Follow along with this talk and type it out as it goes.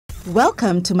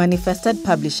Welcome to Manifested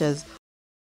Publishers.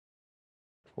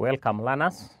 Welcome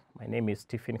learners, my name is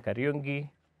Stephen Kariungi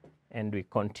and we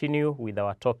continue with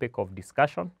our topic of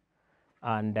discussion,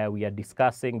 and we are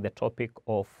discussing the topic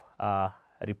of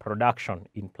reproduction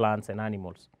in plants and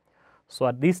animals. So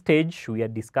at this stage we are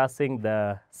discussing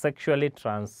the sexually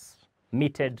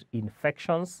transmitted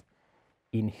infections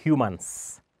in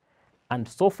humans, and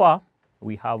so far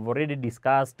we have already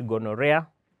discussed gonorrhea,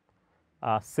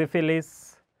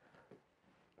 syphilis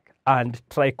and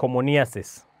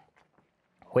trichomoniasis,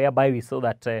 whereby we saw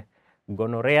that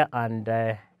gonorrhea and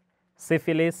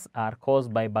syphilis are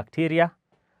caused by bacteria,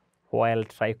 while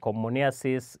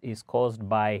trichomoniasis is caused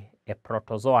by a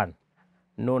protozoan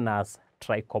known as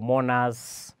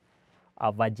Trichomonas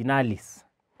vaginalis.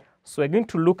 So we're going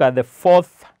to look at the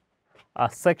fourth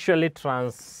sexually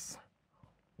transmitted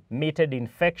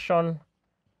infection,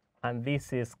 and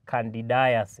this is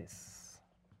candidiasis.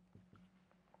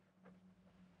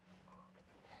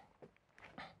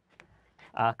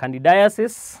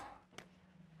 Candidiasis,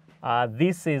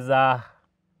 this is a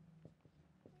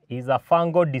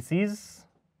fungal disease.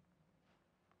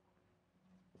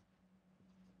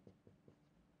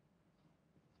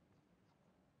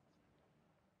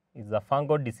 It's a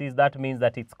fungal disease. That means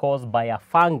that it's caused by a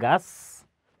fungus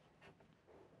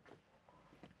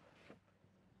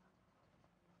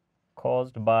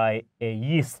caused by a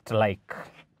yeast-like.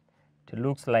 It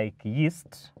looks like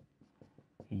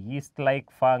yeast-like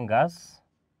fungus,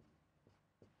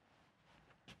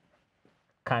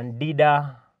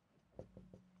 Candida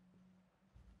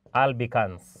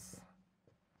albicans.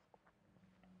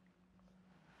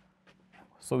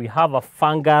 So we have a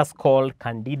fungus called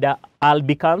Candida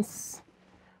albicans,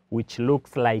 which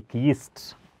looks like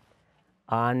yeast,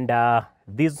 and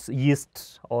this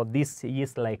yeast or this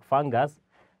yeast-like fungus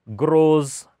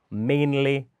grows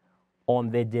mainly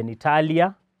on the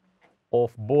genitalia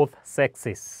of both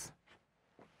sexes.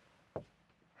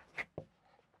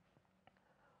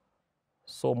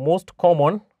 So most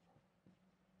common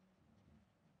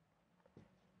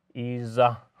is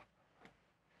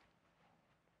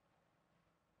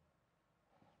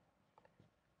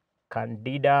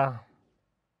Candida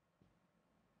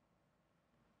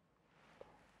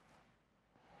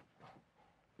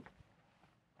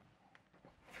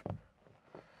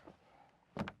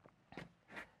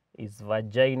is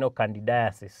vaginal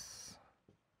candidiasis.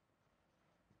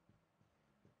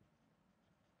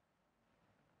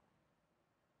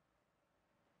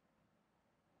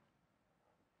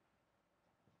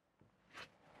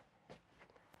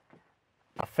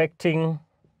 Affecting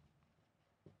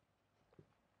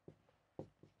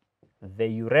the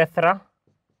urethra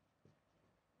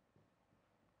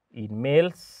in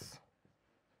males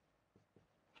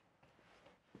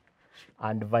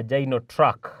and vaginal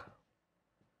tract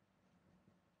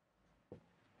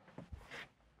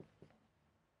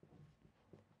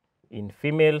in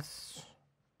females,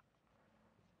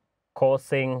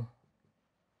 causing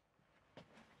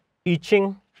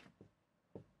itching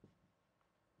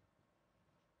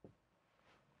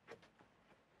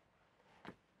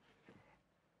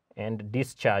and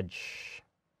discharge.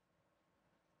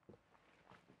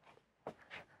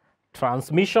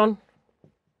 Transmission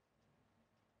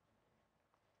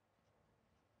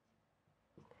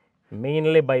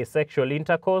mainly by sexual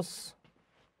intercourse,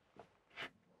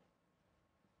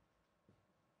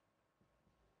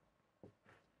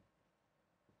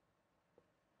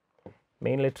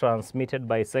 mainly transmitted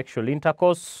by sexual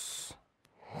intercourse,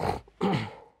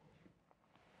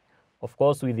 of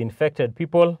course with infected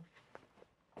people,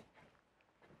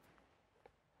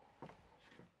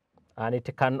 and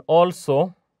it can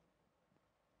also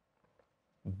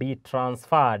be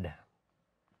transferred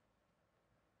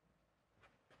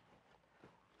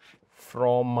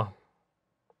from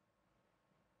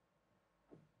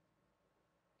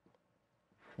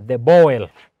the bowel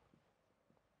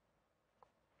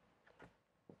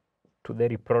to the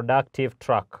reproductive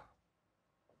tract.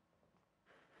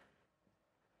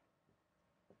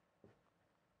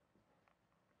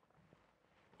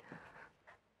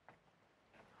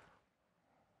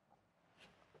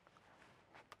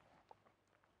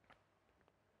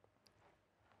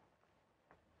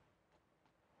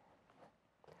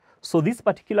 So this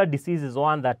particular disease is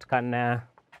one that can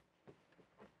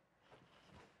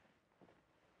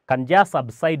just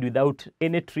subside without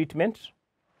any treatment,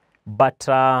 but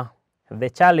the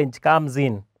challenge comes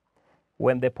in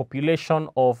when the population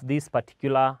of this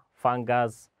particular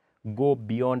fungus go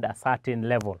beyond a certain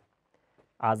level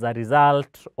as a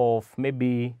result of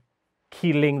maybe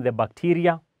killing the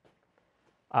bacteria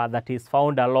that is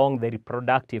found along the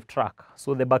reproductive tract.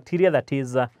 So the bacteria that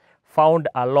is found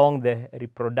along the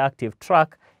reproductive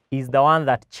tract is the one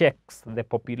that checks the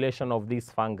population of this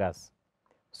fungus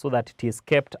so that it is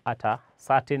kept at a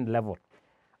certain level.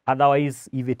 Otherwise,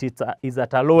 if it is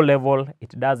at a low level,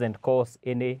 it doesn't cause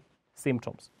any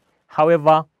symptoms.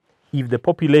 However, if the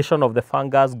population of the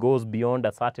fungus goes beyond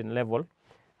a certain level,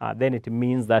 then it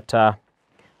means that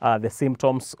the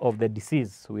symptoms of the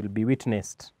disease will be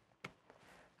witnessed.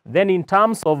 Then in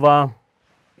terms of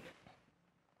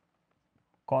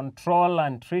control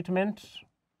and treatment,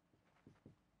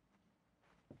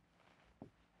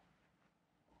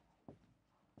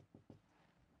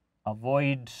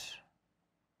 avoid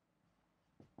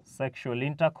sexual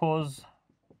intercourse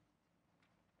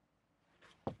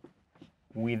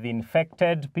with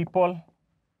infected people.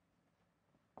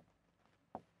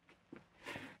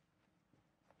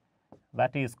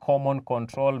 That is common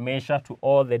control measure to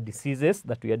all the diseases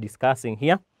that we are discussing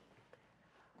here.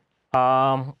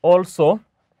 Also,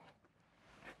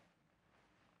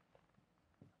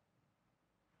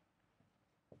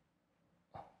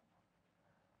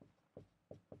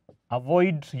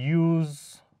 avoid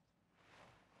use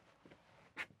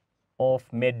of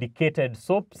medicated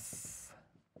soaps,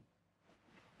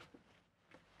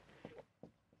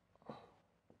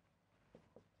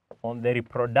 on the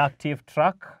reproductive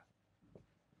tract,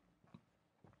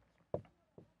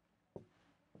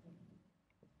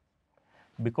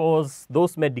 because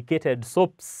those medicated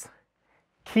soaps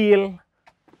kill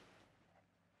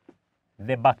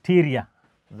the bacteria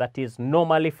that is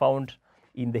normally found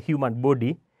in the human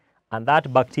body, and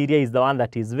that bacteria is the one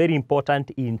that is very important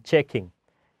in checking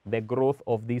the growth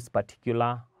of this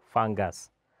particular fungus.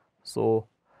 So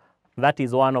that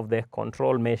is one of the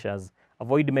control measures.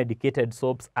 Avoid medicated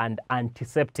soaps and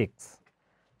antiseptics.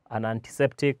 And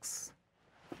antiseptics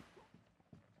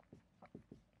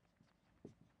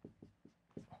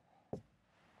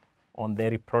on the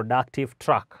reproductive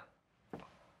tract.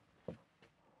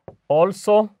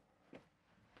 Also,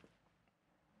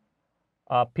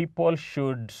 people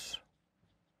should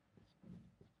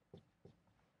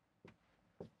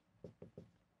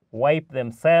wipe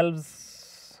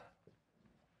themselves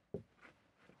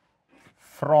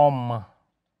from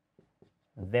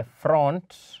the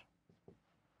front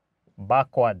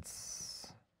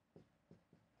backwards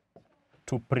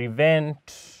to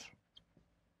prevent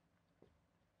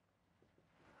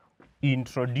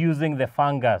introducing the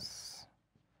fungus,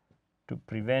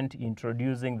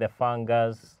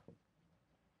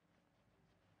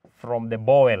 from the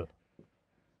bowel.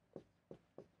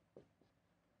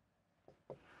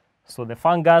 So the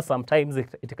fungus, sometimes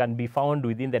it can be found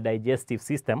within the digestive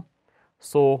system.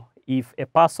 So if a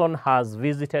person has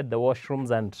visited the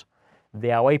washrooms and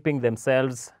they are wiping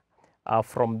themselves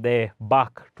from the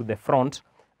back to the front,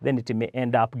 then it may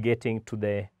end up getting to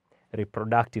the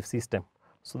reproductive system.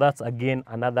 So that's again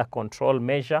another control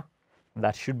measure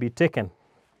that should be taken.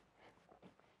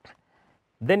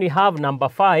 Then we have number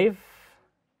 5.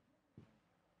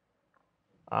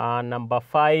 Number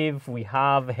 5, we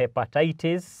have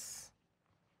hepatitis.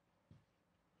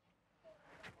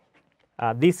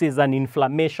 This is an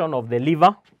inflammation of the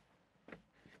liver.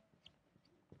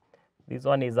 This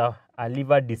one is a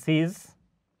liver disease.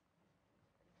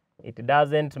 It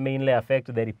doesn't mainly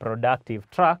affect the reproductive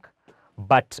tract,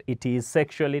 but it is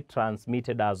sexually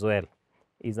transmitted as well.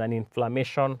 It's an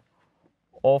inflammation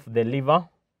of the liver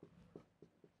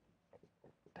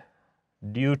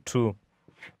due to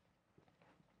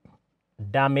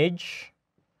damage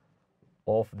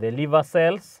of the liver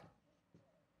cells.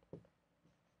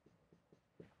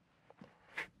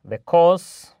 The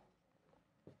cause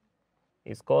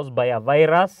is caused by a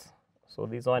virus. So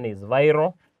this one is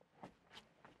viral.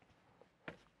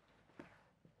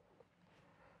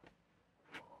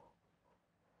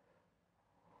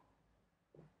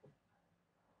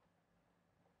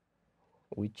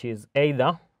 Which is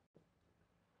either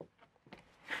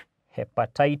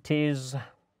hepatitis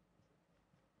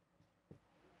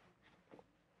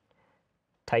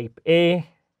type A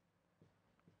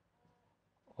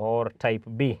or type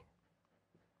B.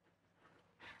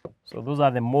 So those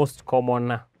are the most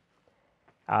common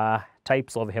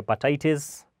types of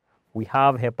hepatitis. We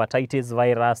have hepatitis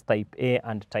virus type A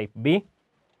and type B.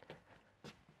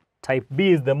 Type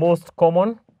B is the most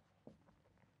common.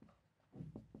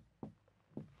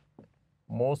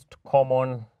 Most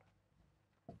common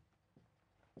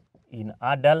in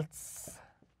adults,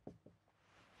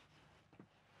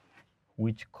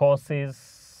 which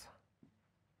causes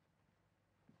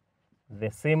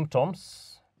the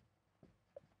symptoms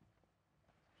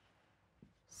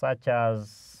such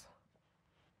as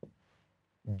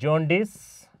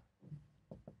jaundice,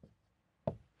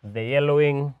 the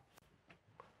yellowing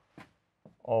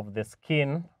of the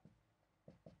skin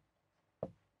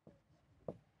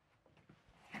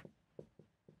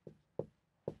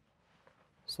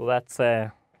so that's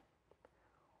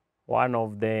one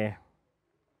of the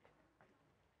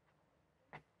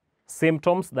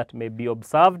symptoms that may be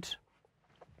observed.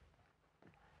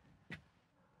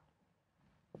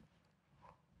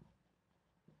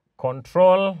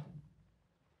 Control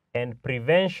and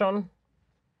prevention.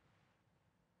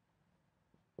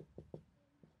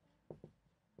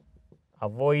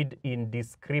 Avoid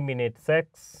indiscriminate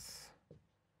sex.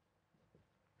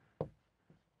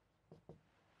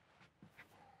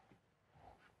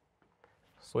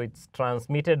 So it's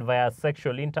transmitted via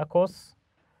sexual intercourse.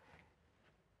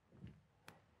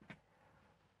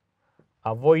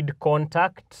 Avoid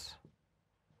contact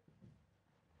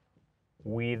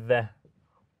with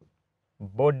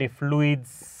body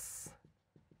fluids,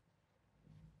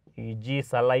 e.g.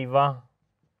 saliva,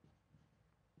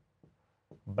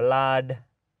 blood,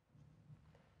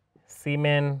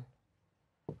 semen.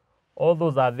 All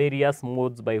those are various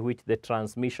modes by which the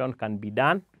transmission can be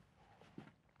done.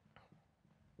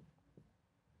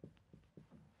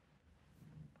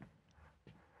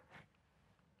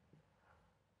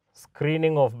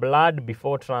 Screening of blood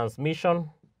before transmission.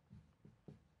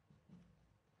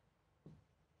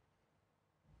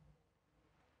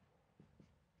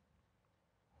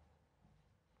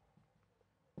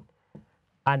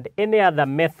 And any other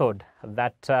method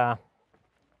that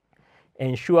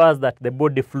ensures that the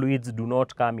body fluids do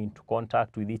not come into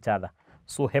contact with each other.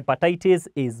 So hepatitis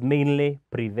is mainly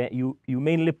you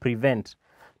mainly prevent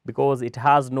because it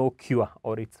has no cure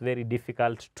or it's very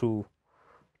difficult to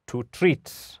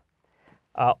treat.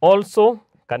 Also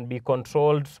can be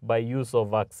controlled by use of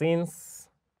vaccines,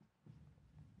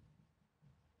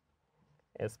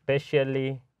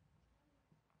 especially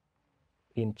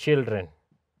in children.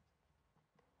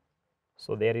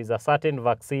 So there is a certain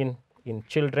vaccine in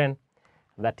children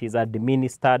that is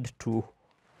administered to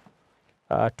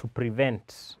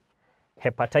prevent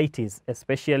hepatitis,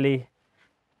 especially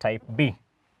type B.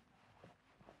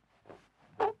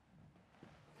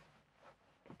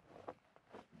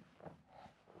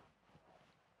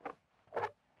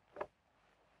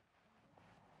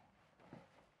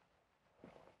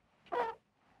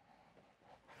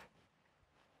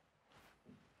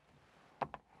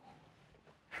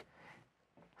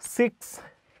 Six,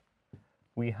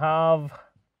 we have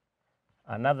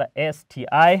another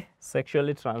STI,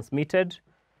 sexually transmitted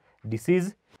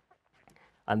disease,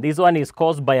 and this one is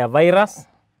caused by a virus.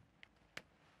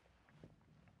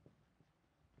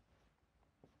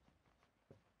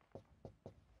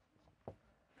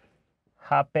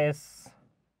 Herpes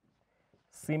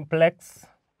simplex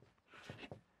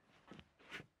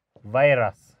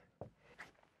virus.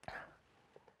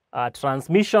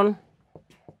 Transmission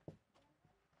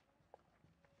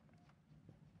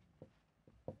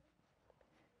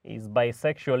is by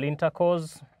sexual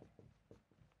intercourse.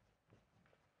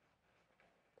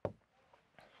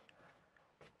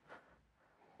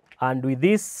 And with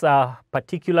this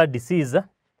particular disease,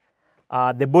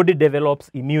 the body develops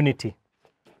immunity,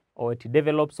 or it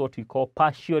develops what we call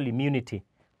partial immunity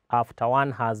after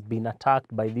one has been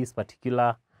attacked by this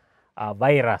particular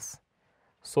virus.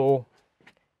 So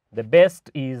the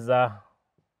best is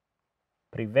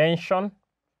prevention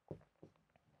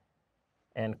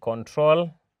and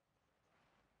control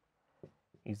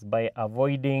is by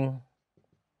avoiding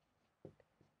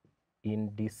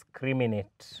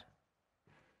indiscriminate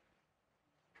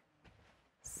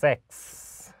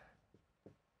sex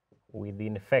with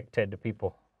infected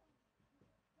people.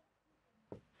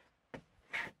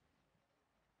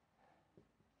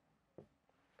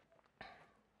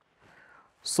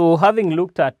 So having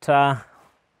looked at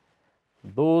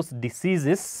those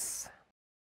diseases,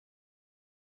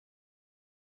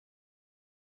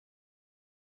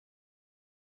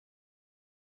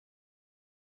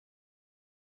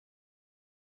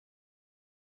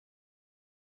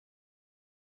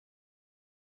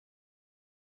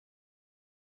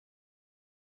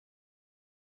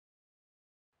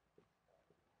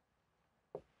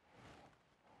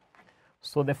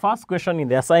 so the first question in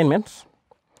the assignment,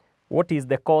 what is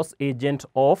the cause agent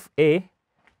of A,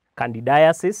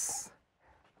 candidiasis,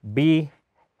 B,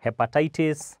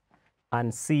 hepatitis,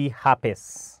 and C,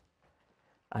 herpes?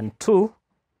 And 2,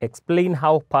 explain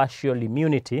how partial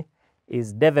immunity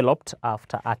is developed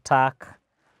after attack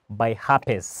by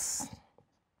herpes.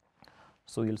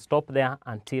 So we'll stop there.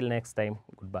 Until next time,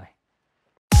 goodbye.